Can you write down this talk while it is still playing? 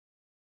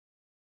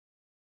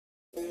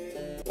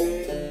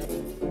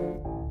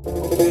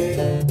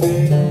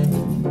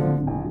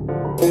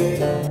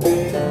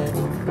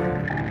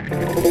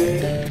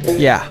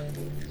Yeah,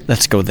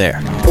 let's go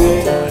there.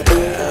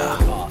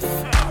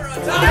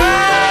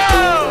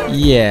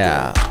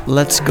 Yeah,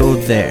 let's go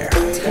there.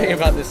 Talking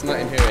about this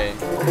Notting Hill,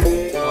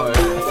 or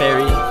a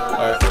ferry,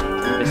 or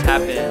this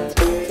happened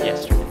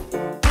yesterday.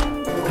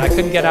 I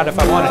couldn't get out if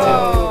I wanted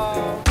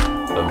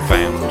to. And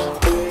found.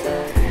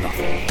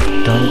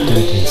 Don't do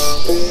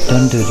this.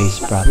 Don't do this,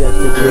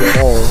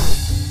 brother.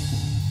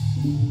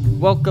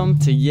 Welcome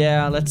to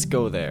Yeah, Let's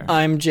Go There.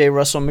 I'm J.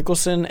 Russell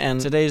Mickelson,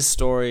 and today's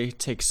story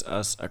takes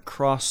us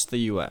across the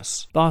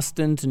U.S.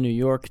 Boston to New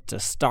York to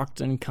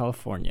Stockton,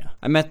 California.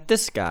 I met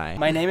this guy.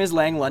 My name is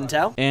Lang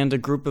Luntao. And a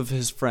group of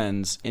his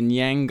friends in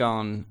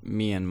Yangon,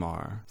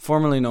 Myanmar,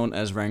 formerly known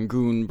as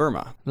Rangoon,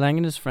 Burma. Lang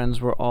and his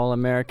friends were all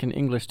American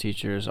English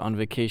teachers on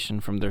vacation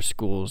from their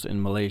schools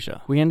in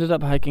Malaysia. We ended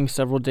up hiking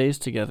several days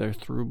together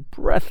through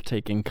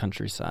breathtaking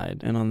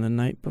countryside, and on the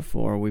night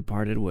before we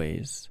parted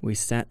ways, we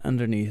sat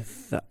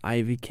underneath the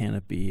ivy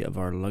canopy of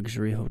our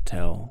luxury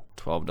hotel,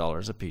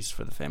 $12 a piece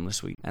for the family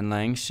suite, and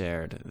Lang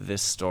shared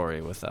this story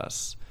with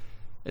us.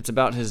 It's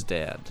about his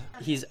dad.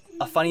 He's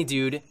a funny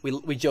dude.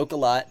 We joke a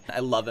lot.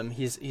 I love him.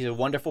 He's a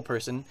wonderful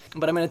person.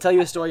 But I'm going to tell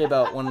you a story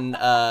about when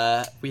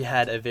we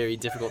had a very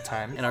difficult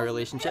time in our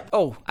relationship.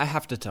 Oh, I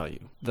have to tell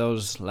you,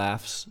 those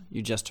laughs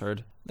you just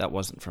heard, that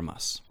wasn't from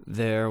us.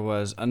 There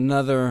was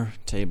another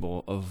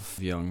table of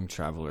young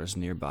travelers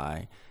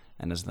nearby,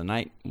 and as the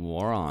night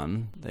wore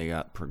on, they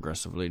got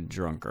progressively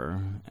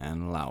drunker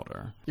and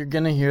louder. You're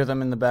gonna hear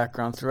them in the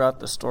background throughout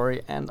the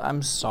story, and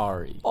I'm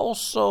sorry.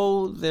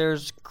 Also,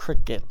 there's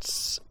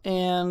crickets.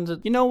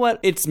 And you know what?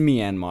 It's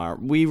Myanmar.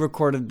 We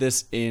recorded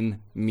this in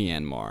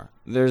Myanmar.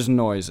 There's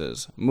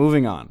noises.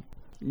 Moving on.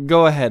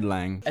 Go ahead,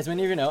 Lang. As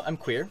many of you know, I'm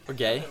queer, or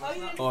gay,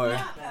 or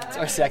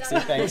sexy,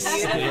 thanks.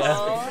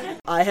 Yeah.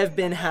 I have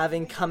been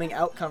having coming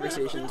out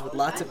conversations with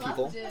lots of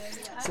people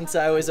since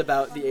I was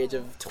about the age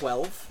of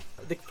 12.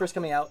 The first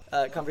coming out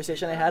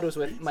conversation I had was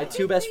with my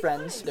two best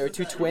friends. There were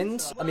two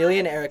twins, Amelia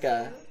and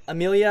Erica.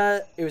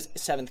 Amelia, it was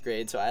 7th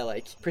grade, so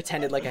I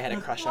pretended like I had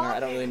a crush on her. I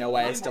don't really know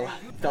why I still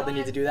felt the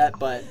need to do that,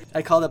 but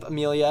I called up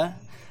Amelia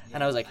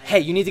and I was like,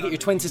 hey, you need to get your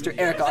twin sister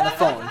Erica on the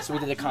phone. So we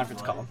did a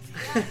conference call.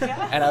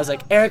 And I was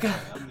like, Erica,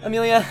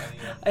 Amelia,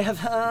 I have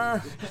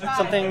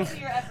something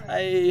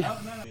I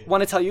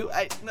want to tell you.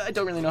 I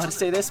don't really know how to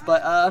say this,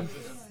 but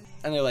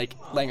and they're like,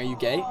 Lang, are you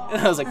gay? And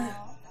I was like,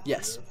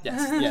 Yes,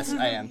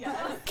 I am.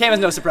 Came as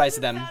no surprise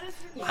to them.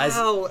 As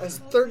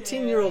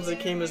 13-year-olds, it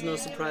came as no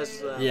surprise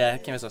to them. Yeah,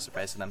 it came as no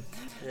surprise to them.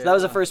 Yeah. So that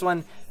was the first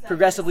one.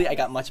 Progressively, I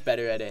got much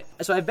better at it.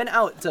 So I've been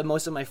out to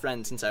most of my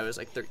friends since I was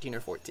 13 or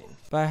 14.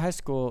 By high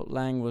school,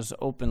 Lang was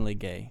openly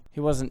gay. He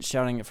wasn't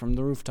shouting it from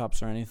the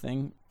rooftops or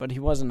anything, but he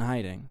wasn't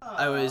hiding.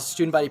 I was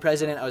student body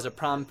president. I was a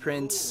prom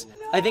prince.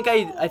 I think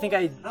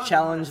I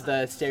challenged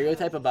the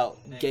stereotype about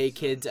gay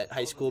kids at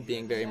high school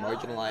being very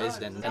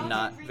marginalized and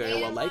not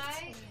very well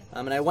liked.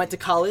 And I went to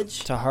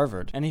college. To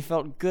Harvard. And he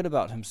felt good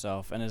about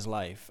himself and his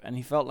life. And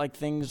he felt like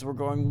things were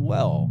going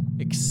well,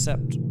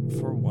 except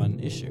for one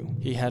issue.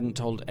 He hadn't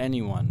told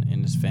anyone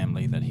in his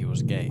family that he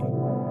was gay.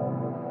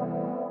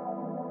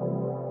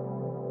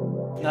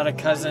 Not a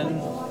cousin,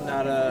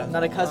 not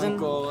a cousin,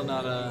 uncle,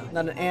 not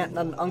an aunt,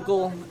 not an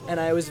uncle. And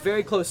I'm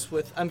very close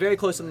with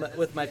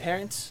my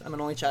parents. I'm an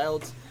only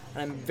child.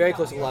 And I'm very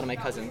close with a lot of my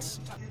cousins.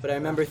 But I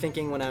remember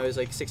thinking when I was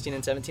 16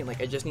 and 17,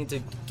 I just need to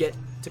get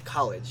to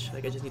college. I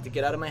just need to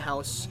get out of my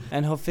house.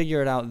 And he'll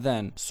figure it out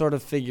then, sort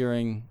of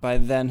figuring by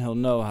then he'll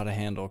know how to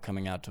handle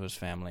coming out to his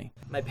family.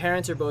 My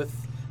parents are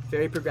both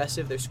very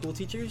progressive. They're school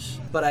teachers,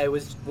 but I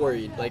was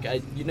worried.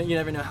 You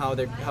never know how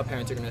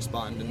parents are going to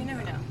respond. And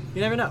you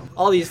never know.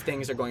 All these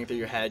things are going through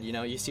your head,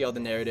 You see all the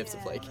narratives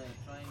of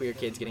queer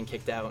kids getting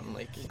kicked out and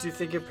Do you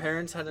think your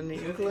parents had any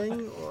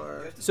inkling,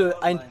 or? So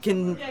I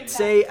can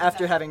say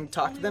after having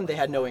talked to them, they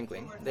had no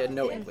inkling. They had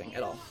no inkling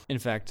at all. In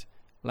fact,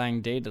 Lang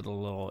dated a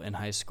little in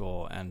high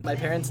school, and my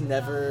parents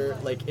never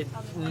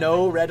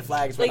no red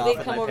flags went off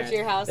at my parents. They'd come over to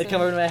your house. They'd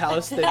come over to my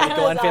house. They'd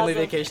go on family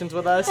vacations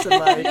with us, and they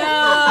were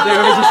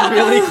just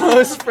really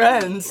close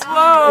friends.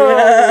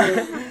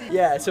 Whoa!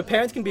 Yeah. So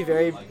parents can be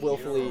very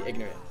willfully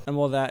ignorant. And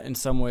while that in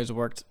some ways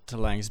worked to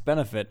Lang's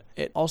benefit,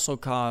 it also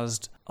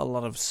caused a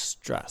lot of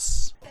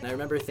stress. And I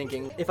remember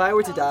thinking, if I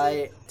were to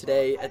die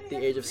today at the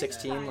age of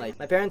 16, my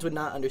parents would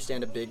not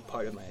understand a big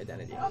part of my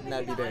identity, and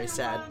that would be very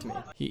sad to me.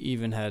 He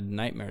even had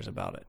nightmares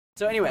about it.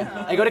 So anyway,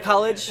 I go to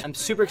college. I'm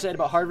super excited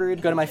about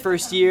Harvard. Go to my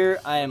first year.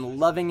 I am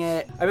loving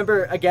it. I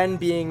remember, again,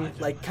 being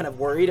kind of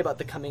worried about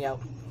the coming out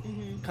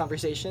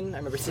conversation. I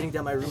remember sitting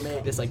down with my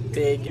roommate, this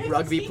big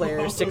rugby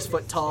player, 6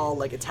 foot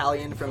tall,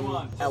 Italian from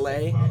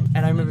LA.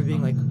 And I remember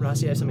being like,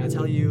 Rossi, I have something to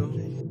tell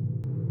you.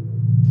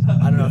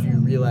 I don't know if you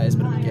realize,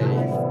 but I'm gay.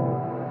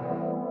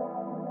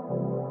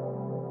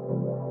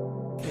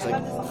 He's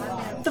like,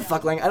 what the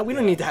fuck, Lang? We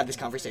don't need to have this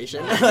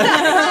conversation.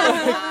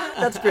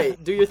 That's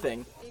great. Do your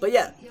thing. But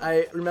yeah,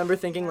 I remember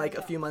thinking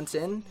a few months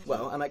in,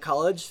 well, I'm at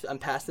college. I'm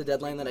past the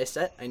deadline that I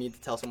set. I need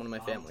to tell someone in my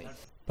family.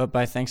 But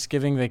by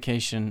Thanksgiving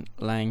vacation,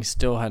 Lang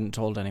still hadn't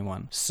told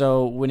anyone.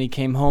 So when he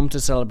came home to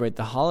celebrate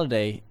the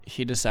holiday,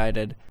 he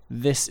decided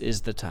this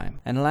is the time.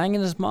 And Lang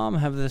and his mom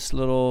have this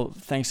little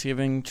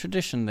Thanksgiving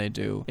tradition they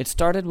do. It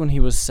started when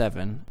he was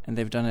 7, and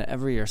they've done it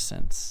every year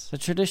since. The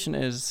tradition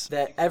is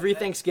that every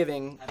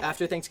Thanksgiving,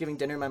 after Thanksgiving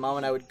dinner, my mom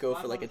and I would go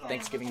for like a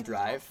Thanksgiving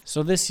drive.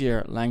 So this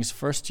year, Lang's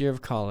first year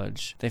of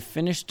college, they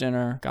finished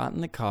dinner, got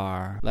in the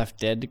car, left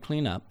Dad to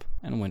clean up,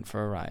 and went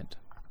for a ride.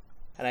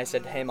 And I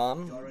said, "Hey,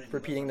 Mom,"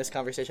 repeating this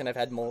conversation I've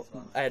had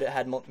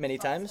many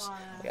times.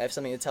 I have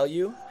something to tell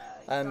you.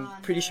 I'm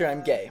pretty sure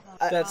I'm gay.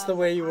 That's the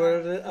way you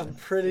worded it? I'm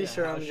pretty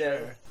sure I'm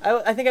gay.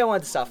 I think I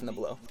wanted to soften the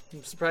blow.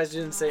 I'm surprised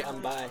you didn't say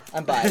I'm bi.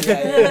 I'm bi,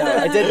 yeah, no,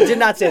 I did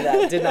not say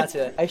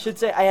that. I should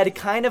say I had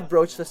kind of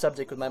broached the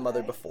subject with my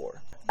mother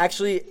before.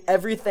 Actually,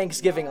 every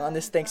Thanksgiving on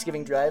this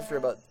Thanksgiving drive for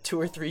about 2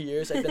 or 3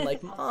 years, I've been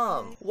like,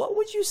 "Mom, what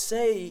would you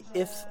say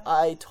if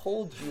I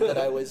told you that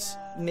I was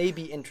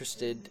maybe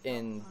interested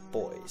in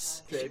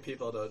boys?" Gay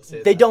people don't say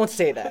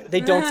that.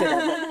 They don't say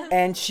that.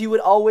 And she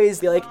would always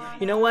be like,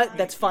 "You know what?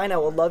 That's fine. I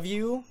will love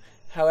you.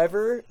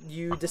 However,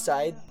 you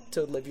decide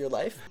to live your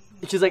life."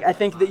 She's like, "I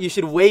think that you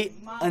should wait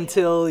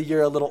until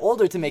you're a little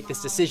older to make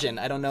this decision."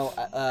 I don't know.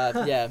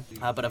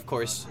 But of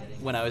course,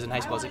 when I was in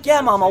high school, I was like,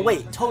 "Yeah, Mom, I'll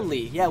wait.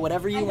 Totally. Yeah,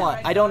 whatever you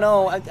want. I don't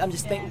know. I'm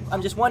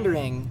just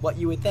wondering what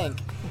you would think."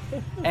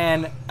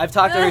 And I've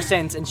talked to her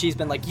since, and she's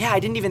been like, "Yeah,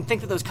 I didn't even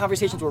think that those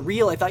conversations were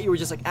real. I thought you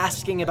were just like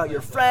asking about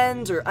your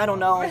friends, or I don't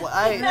know.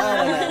 I don't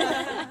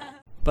know."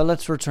 But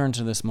let's return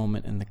to this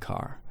moment in the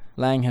car.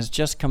 Lang has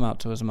just come out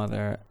to his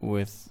mother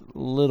with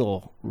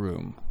little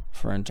room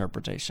for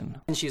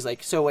interpretation. And she's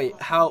like, "So wait,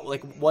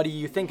 what do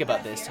you think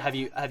about this? Have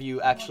you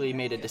actually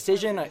made a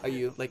decision? Are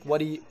you like,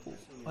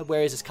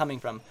 where is this coming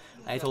from?"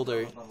 I told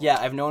her, "Yeah,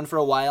 I've known for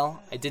a while.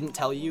 I didn't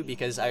tell you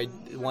because I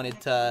wanted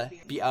to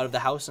be out of the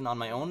house and on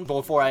my own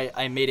before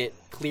I made it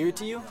clear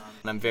to you.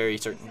 And I'm very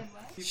certain."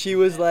 She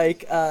was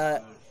like,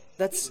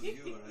 that's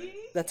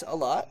a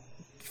lot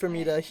for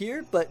me to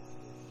hear, but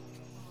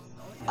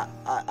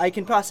I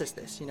can process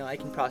this, I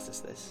can process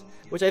this.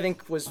 Which I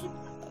think was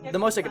the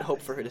most I could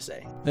hope for her to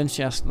say. Then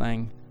she asked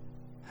Lang,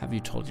 "Have you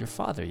told your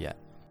father yet?"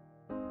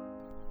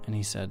 And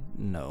he said,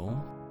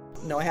 "No."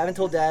 "No, I haven't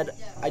told Dad.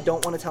 I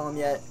don't want to tell him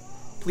yet.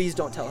 Please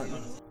don't tell him."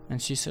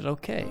 And she said,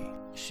 "Okay."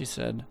 She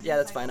said, "Yeah,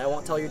 that's fine. I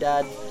won't tell your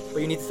dad,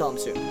 but you need to tell him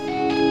soon."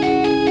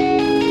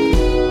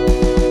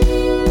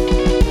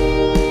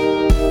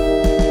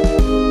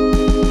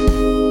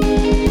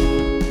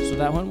 So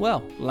that went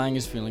well. Lang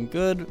is feeling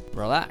good,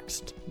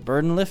 relaxed,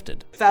 burden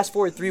lifted. Fast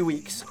forward 3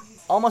 weeks,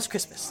 almost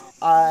Christmas.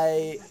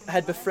 I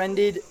had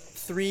befriended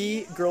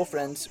 3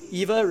 girlfriends,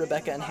 Eva,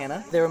 Rebecca, and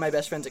Hannah. They were my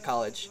best friends at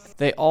college.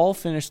 They all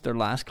finished their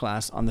last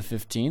class on the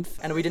 15th.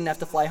 And we didn't have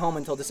to fly home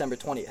until December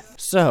 20th.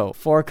 So,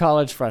 4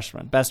 college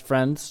freshmen, best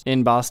friends,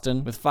 in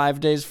Boston, with 5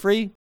 days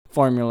free,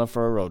 formula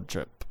for a road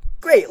trip.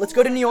 Great, let's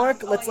go to New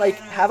York, let's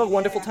have a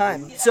wonderful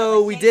time.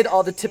 So we did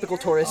all the typical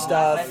tourist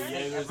stuff.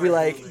 We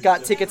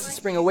got tickets to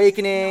Spring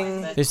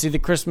Awakening. They see the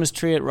Christmas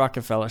tree at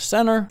Rockefeller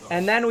Center.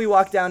 And then we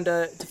walked down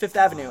to Fifth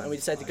Avenue, and we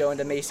decided to go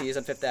into Macy's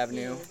on Fifth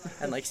Avenue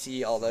and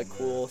see all the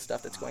cool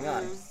stuff that's going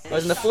on. I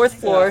was on the 4th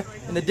floor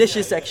in the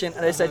dishes section,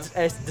 and I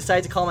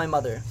decided to call my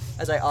mother,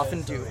 as I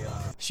often do.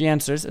 She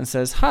answers and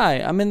says, "Hi,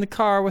 I'm in the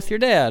car with your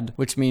dad,"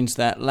 which means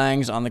that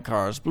Lang's on the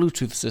car's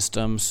Bluetooth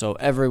system, so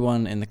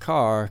everyone in the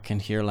car can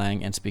hear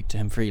Lang and speak to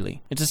him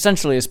freely. It's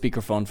essentially a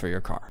speakerphone for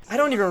your car. I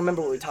don't even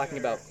remember what we were talking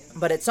about,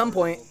 but at some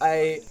point,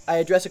 I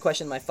address a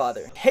question to my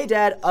father. "Hey,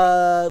 Dad,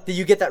 did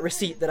you get that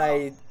receipt that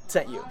I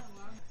sent you?"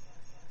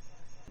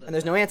 And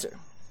there's no answer.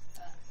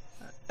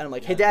 And I'm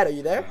like, "Hey, Dad, are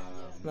you there?"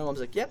 My mom's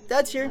like, "Yep,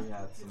 Dad's here."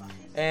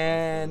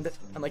 And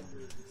I'm like,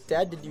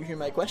 "Dad, did you hear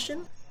my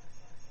question?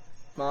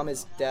 Mom,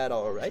 is Dad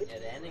all right?"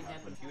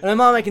 And my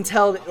mom, I can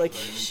tell that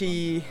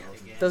she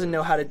doesn't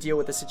know how to deal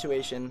with the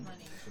situation,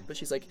 but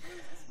she's like,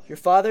 "Your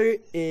father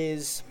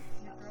is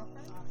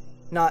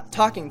not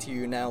talking to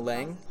you now,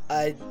 Lang.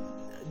 I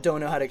don't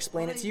know how to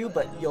explain it to you,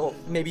 but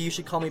maybe you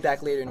should call me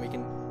back later and we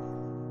can."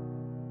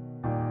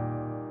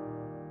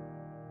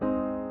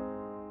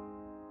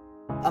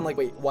 I'm like,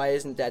 "Wait, why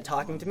isn't Dad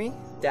talking to me?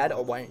 Dad,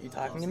 or why aren't you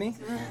talking to me?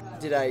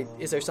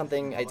 Is there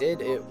something I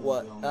did?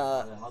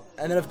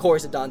 And then of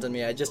course it dawns on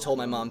me, I just told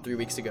my mom 3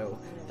 weeks ago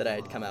that I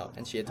had come out,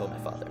 and she had told my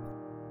father.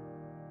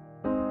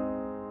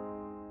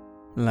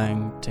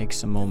 Lang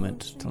takes a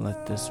moment to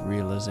let this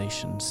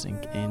realization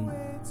sink in,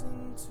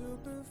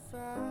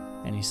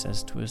 and he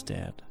says to his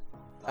dad,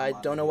 "I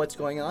don't know what's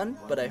going on,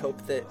 but I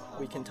hope that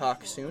we can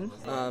talk soon.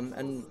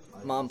 And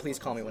Mom, please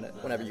call me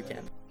whenever you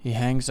can." He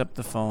hangs up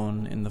the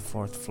phone in the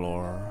 4th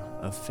floor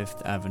of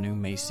 5th Avenue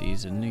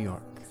Macy's in New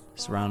York,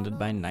 surrounded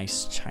by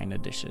nice china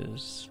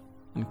dishes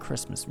and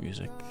Christmas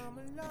music.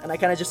 And I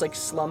kind of just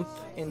slump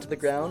into the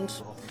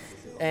ground,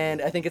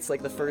 and I think it's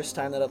the first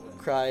time that I've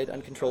cried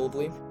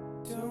uncontrollably.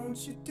 Don't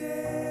you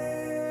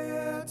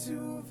dare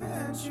to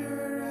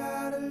venture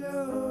out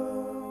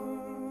alone.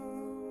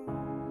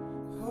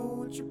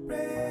 Hold your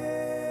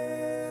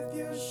breath,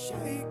 you're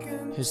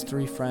His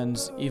 3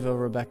 friends, Eva,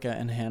 Rebecca,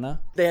 and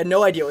Hannah. They had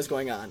no idea what was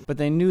going on. But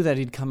they knew that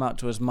he'd come out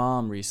to his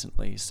mom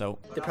recently, so...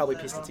 They probably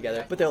pieced it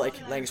together. But they're like,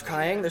 Lang's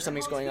crying, there's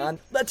something's going on.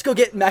 Let's go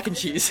get mac and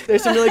cheese.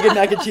 There's some really good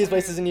mac and cheese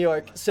places in New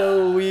York.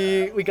 So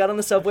we got on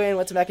the subway and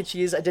went to mac and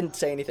cheese. I didn't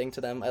say anything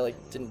to them. I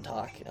didn't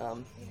talk.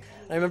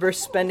 I remember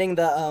spending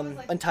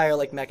the entire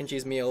mac and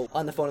cheese meal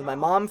on the phone with my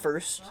mom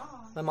first.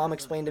 My mom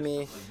explained to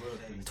me,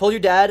 told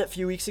your dad a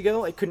few weeks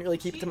ago, I couldn't really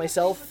keep it to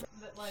myself.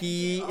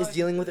 He is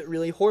dealing with it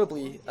really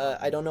horribly.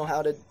 I don't know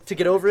how to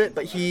get over it,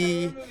 but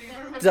he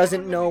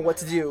doesn't know what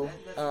to do.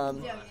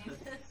 And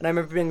I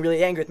remember being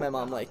really angry with my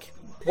mom, like,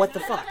 what the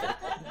fuck?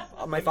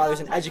 My father's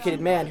an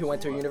educated man who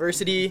went to a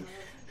university,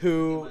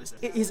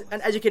 he's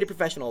an educated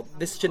professional.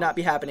 This should not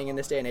be happening in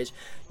this day and age.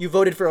 You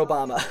voted for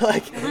Obama.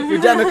 You're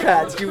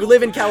Democrats. You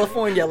live in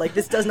California.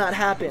 This does not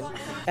happen.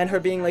 And her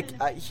being like,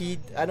 I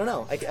don't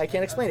know. I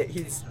can't explain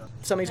it.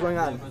 Something's going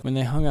on. When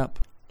they hung up,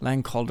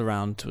 Lang called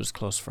around to his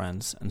close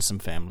friends and some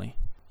family.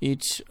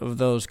 Each of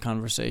those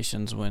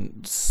conversations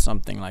went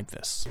something like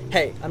this.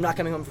 Hey, I'm not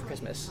coming home for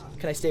Christmas.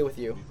 Can I stay with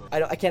you?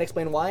 I can't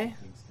explain why,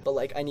 but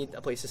I need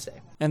a place to stay.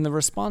 And the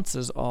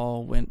responses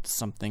all went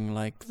something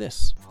like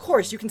this. Of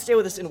course, you can stay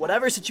with us in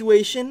whatever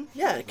situation.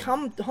 Yeah,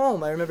 come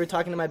home. I remember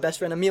talking to my best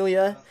friend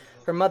Amelia,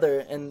 her mother,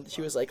 and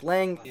she was like,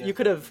 Lang, you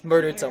could have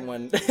murdered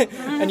someone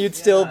and you'd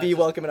still be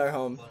welcome in our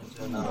home.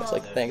 I was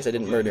like, thanks, I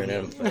didn't murder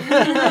him.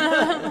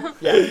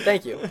 Yeah,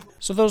 thank you.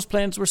 So those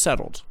plans were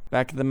settled.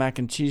 Back at the mac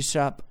and cheese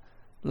shop,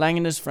 Lang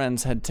and his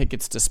friends had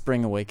tickets to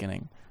Spring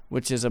Awakening,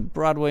 which is a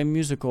Broadway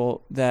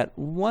musical that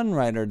one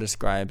writer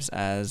describes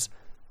as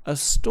a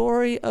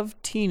story of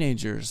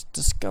teenagers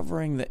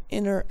discovering the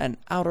inner and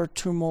outer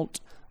tumult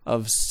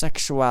of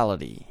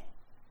sexuality.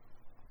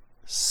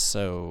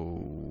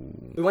 So...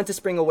 we went to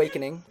Spring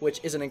Awakening, which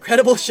is an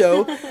incredible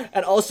show,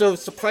 and also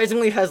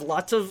surprisingly has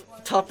lots of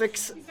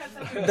topics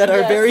that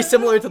are very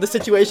similar to the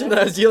situation that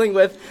I was dealing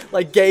with,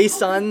 like gay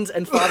sons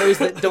and fathers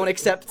that don't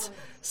accept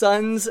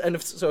sons,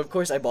 and so of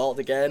course I bawled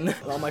again.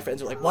 And all my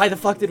friends were like, why the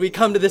fuck did we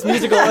come to this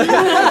musical?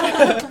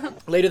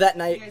 Later that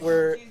night,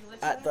 we're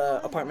at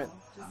the apartment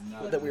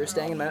that we were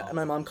staying in, and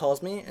my mom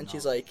calls me, and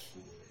she's like,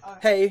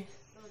 hey,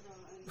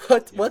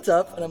 what's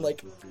up? And I'm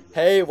like,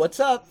 hey, what's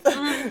up?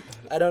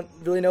 I don't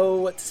really know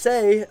what to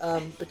say,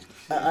 but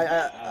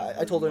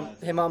I told her,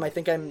 hey mom, I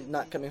think I'm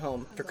not coming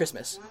home for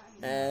Christmas.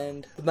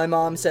 And my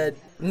mom said,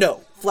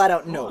 no, flat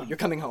out no, you're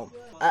coming home.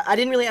 I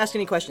didn't really ask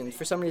any questions.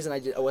 For some reason,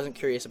 I wasn't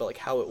curious about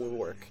how it would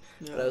work.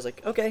 Yeah. But I was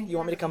like, okay, you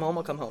want me to come home?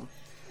 I'll come home.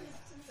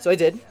 So I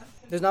did.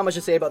 There's not much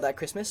to say about that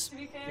Christmas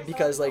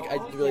because I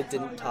really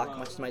didn't talk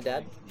much to my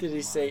dad. Did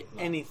he say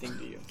anything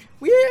to you?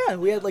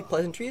 We had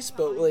pleasantries,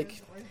 but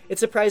it's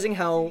surprising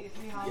how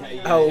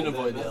you can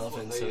avoid the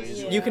elephant so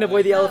easily. You can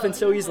avoid the elephant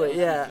so easily,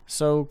 yeah.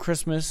 So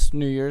Christmas,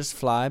 New Year's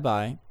fly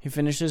by. He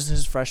finishes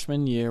his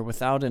freshman year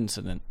without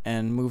incident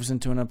and moves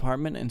into an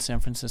apartment in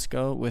San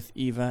Francisco with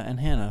Eva and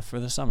Hannah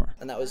for the summer.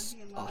 And that was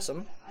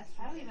awesome.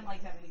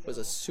 It was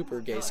a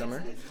super gay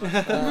summer.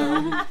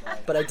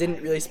 But I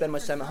didn't really spend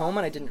much time at home,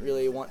 and I didn't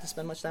really want to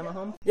spend much time at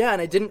home. Yeah, and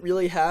I didn't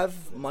really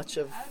have much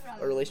of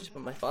a relationship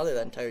with my father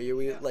that entire year.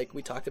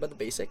 We talked about the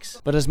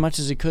basics. But as much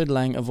as he could,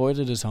 Lang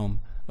avoided his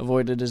home,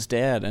 avoided his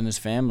dad and his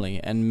family,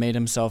 and made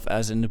himself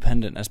as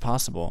independent as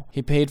possible.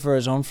 He paid for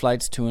his own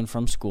flights to and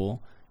from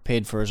school,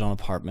 paid for his own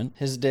apartment.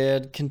 His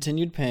dad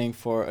continued paying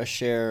for a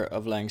share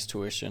of Lang's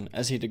tuition,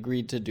 as he'd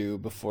agreed to do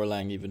before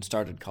Lang even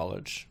started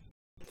college.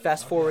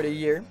 Fast forward a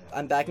year,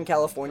 I'm back in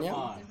California.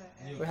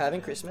 We're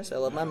having Christmas. I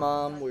love my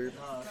mom. We're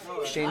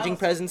exchanging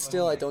presents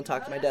still. I don't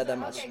talk to my dad that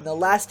much. The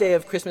last day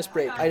of Christmas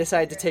break, I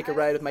decided to take a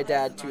ride with my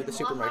dad to the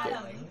supermarket.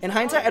 In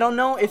hindsight, I don't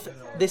know if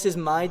this is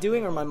my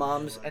doing or my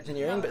mom's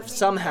engineering, but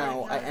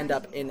somehow I end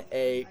up in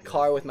a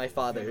car with my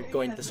father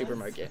going to the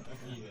supermarket.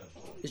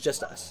 It's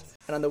just us.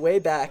 And on the way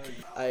back,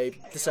 I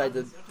decided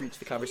to breach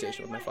the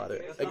conversation with my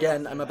father.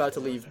 Again, I'm about to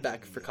leave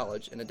back for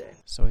college in a day.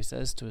 So he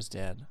says to his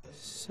dad,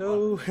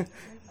 so,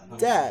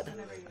 Dad,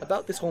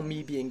 about this whole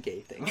me being gay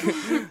thing.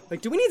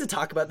 Do we need to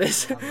talk about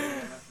this?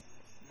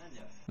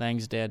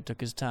 Lang's dad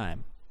took his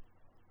time.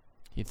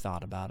 He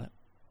thought about it.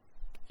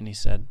 And he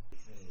said,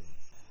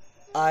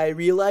 I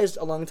realized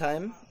a long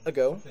time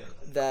ago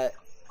that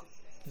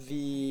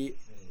the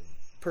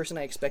person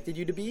I expected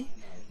you to be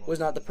was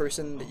not the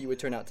person that you would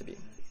turn out to be.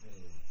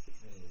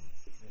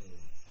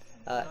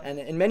 And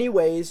in many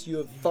ways, you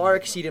have far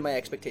exceeded my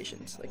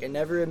expectations. I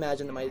never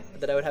imagined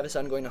that I would have a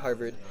son going to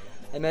Harvard.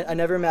 I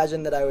never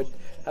imagined that I would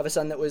have a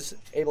son that was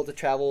able to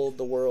travel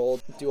the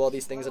world, do all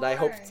these things that I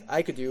hoped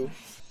I could do.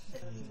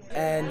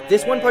 And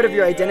this one part of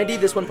your identity,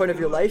 this one part of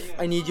your life,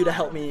 I need you to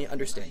help me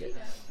understand it.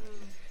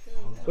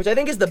 Which I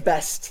think is the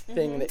best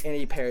thing that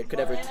any parent could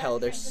ever tell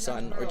their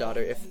son or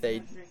daughter if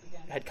they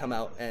had come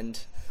out and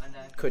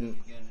couldn't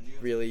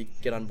really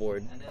get on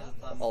board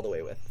all the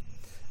way with.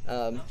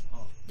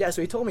 Yeah,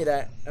 so he told me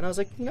that, and I was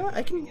like, you know what,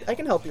 I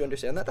can help you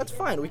understand that. That's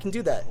fine, we can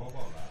do that.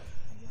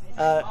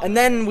 And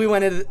then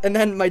and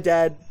then my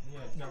dad,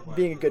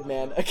 being a good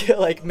man,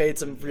 made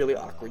some really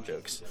awkward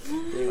jokes.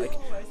 Being like,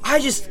 I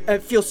just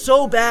feel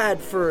so bad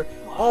for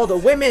all the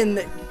women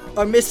that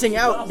are missing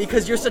out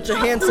because you're such a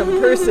handsome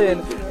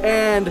person.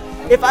 And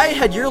if I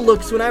had your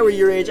looks when I were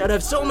your age, I'd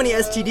have so many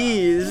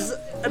STDs.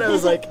 And I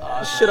was like,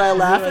 should I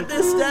laugh at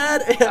this,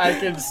 Dad? I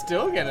can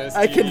still get STDs.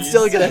 I can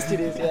still get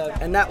STDs, yeah.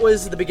 And that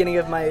was the beginning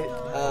of my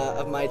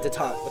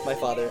detente with my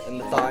father and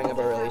the thawing of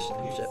our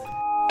relationship.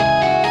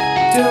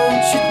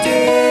 Don't you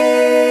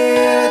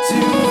dare to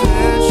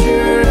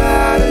venture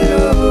out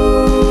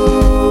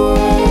alone.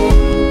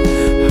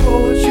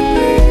 Hold your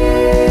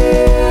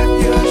breath,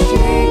 you're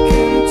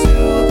shaking to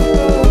the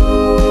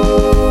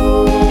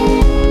bone.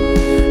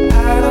 I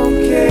don't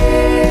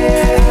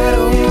care, I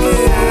don't care.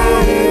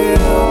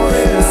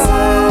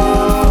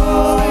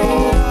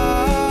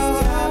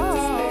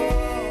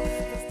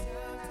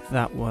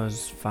 That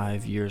was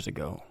 5 years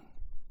ago.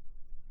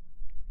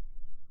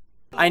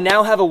 I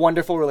now have a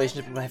wonderful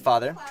relationship with my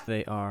father.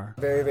 They are.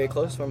 Very, very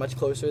close. We're much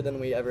closer than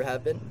we ever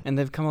have been. And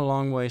they've come a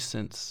long way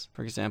since.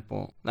 For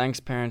example,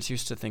 Lang's parents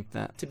used to think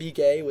that To be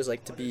gay was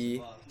like to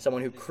be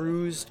someone who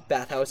cruised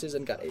bathhouses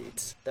and got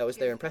AIDS. That was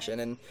their impression.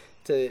 And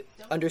to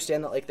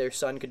understand that like their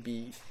son could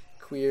be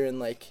queer and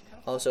like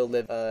also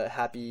live a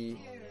happy,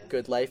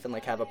 good life and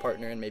like have a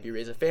partner and maybe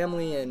raise a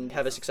family and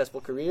have a successful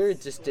career, it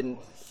just didn't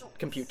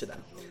compute to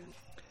them.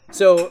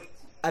 So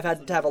I've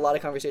had to have a lot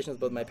of conversations with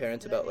both my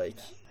parents about like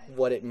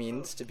what it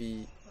means to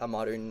be a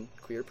modern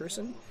queer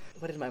person.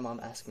 What did my mom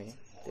ask me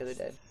the other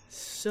day?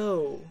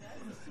 So,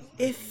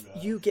 if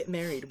you get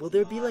married, will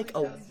there be like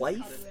a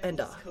wife and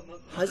a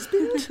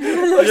husband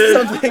or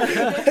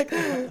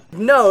something?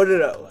 No.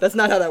 That's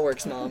not how that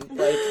works, Mom.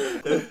 Like,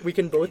 we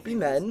can both be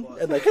men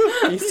and like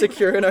be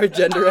secure in our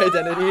gender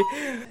identity.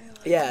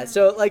 Yeah,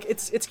 so like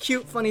it's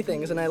cute, funny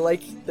things, and I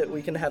like that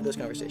we can have those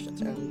conversations.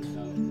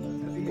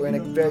 And we're in a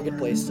very good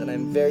place, and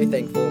I'm very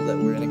thankful that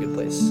we're in a good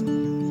place.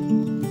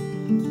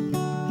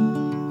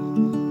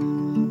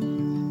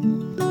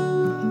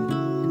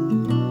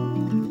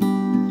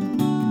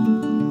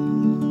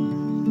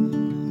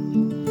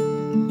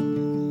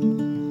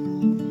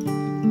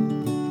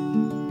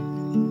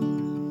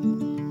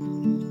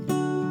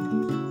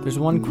 There's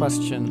one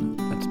question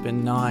that's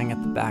been gnawing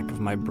at the back of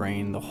my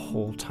brain the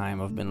whole time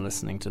I've been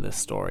listening to this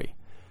story.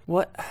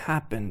 What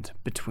happened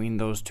between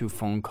those 2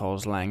 phone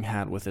calls Lang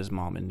had with his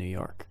mom in New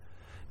York?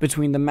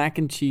 Between the mac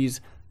and cheese,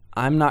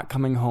 I'm not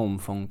coming home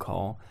phone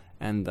call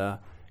and the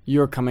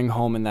you're coming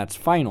home and that's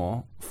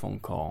final phone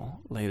call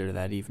later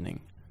that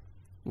evening.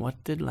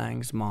 What did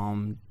Lang's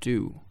mom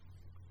do?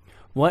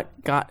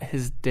 What got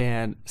his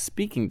dad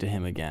speaking to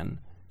him again?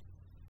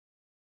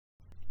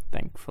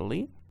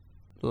 Thankfully,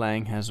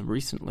 Lang has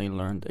recently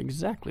learned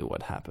exactly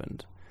what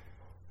happened.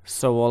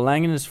 So while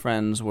Lang and his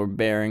friends were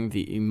bearing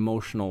the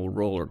emotional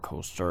roller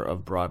coaster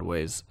of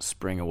Broadway's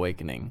Spring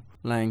Awakening,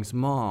 Lang's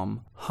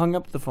mom hung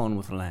up the phone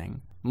with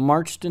Lang,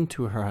 marched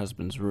into her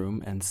husband's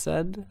room, and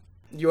said,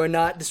 You are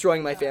not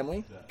destroying my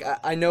family.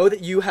 I know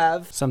that you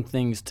have some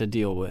things to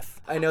deal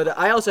with. I know that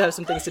I also have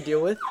some things to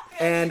deal with,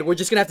 and we're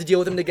just gonna have to deal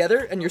with them together,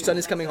 and your son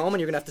is coming home and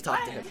you're gonna have to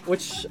talk to him,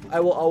 which I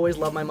will always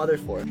love my mother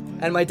for.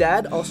 And my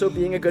dad, also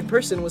being a good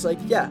person, was like,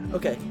 yeah,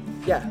 okay,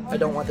 yeah, I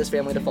don't want this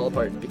family to fall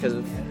apart because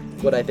of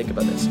what I think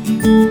about this.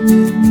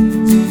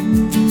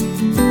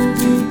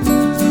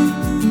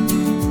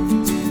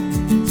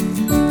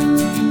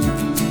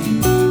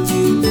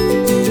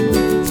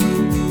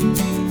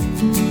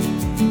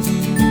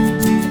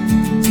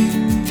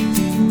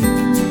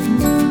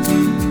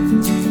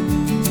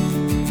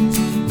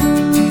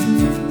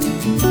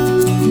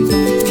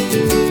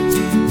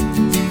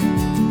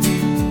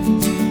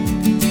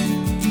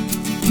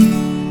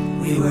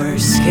 We were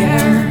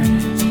scared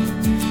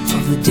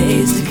of the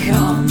days to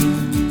come.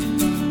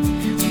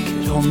 We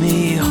could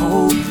only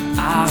hope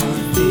our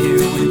fear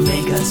would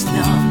make us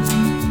numb.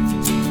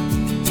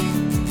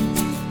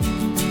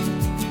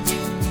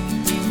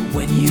 But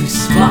when you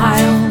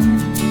smiled,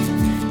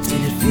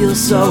 did it feel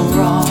so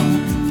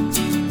wrong?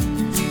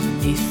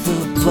 Beneath the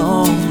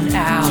blown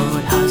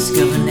out husk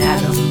of an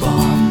atom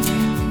bomb,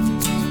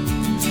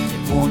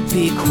 it won't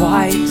be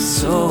quite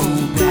so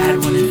bad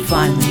when it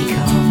finally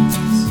comes.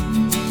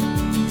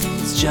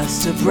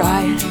 Just a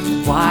bright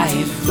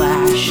white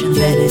flash and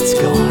then it's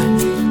gone.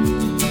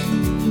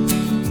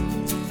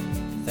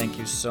 Thank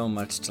you so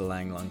much to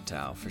Lang Lung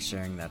Tao for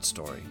sharing that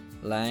story.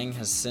 Lang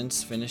has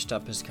since finished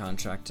up his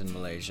contract in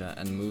Malaysia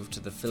and moved to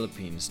the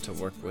Philippines to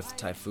work with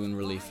Typhoon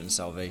Relief and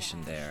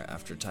Salvation there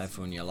after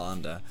Typhoon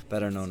Yolanda,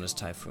 better known as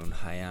Typhoon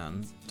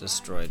Haiyan,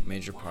 destroyed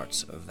major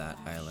parts of that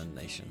island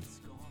nation.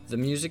 The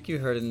music you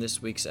heard in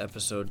this week's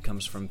episode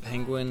comes from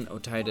Penguin,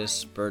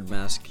 Otitis,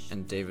 Birdmask,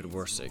 and David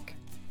Wersick.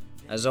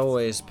 As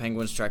always,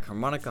 Penguin's track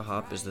Harmonica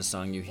Hop is the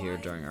song you hear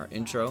during our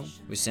intro.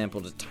 We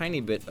sampled a tiny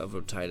bit of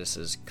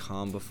Otitis'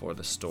 Calm Before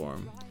the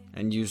Storm,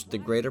 and used the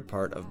greater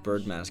part of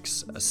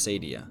Birdmask's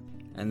Acedia.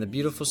 And the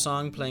beautiful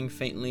song playing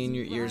faintly in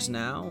your ears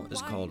now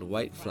is called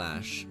White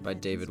Flash by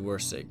David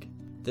Wersick.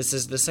 This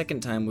is the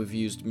second time we've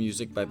used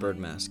music by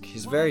Birdmask.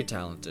 He's very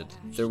talented.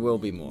 There will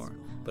be more.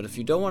 But if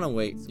you don't want to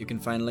wait, you can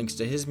find links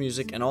to his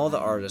music and all the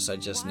artists I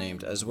just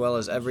named, as well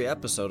as every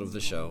episode of the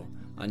show,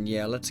 on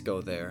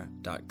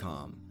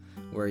yealetsgothere.com.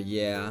 where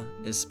yeah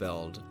is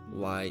spelled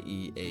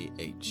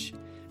Y-E-A-H.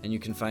 And you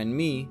can find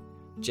me,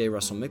 J.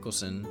 Russell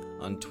Mickelson,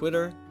 on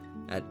Twitter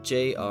at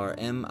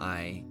JRMIKKELSEN,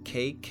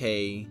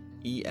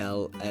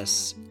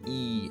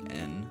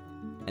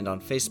 and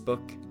on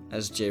Facebook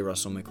as J.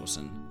 Russell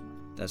Mickelson.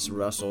 That's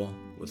Russell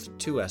with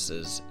 2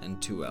 S's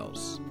and 2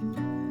 L's.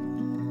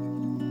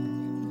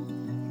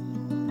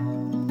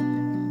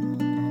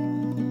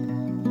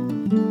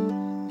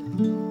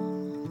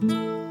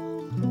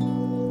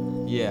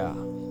 Yeah,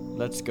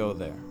 let's go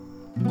there.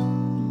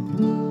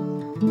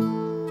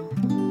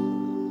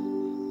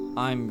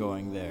 I'm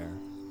going there.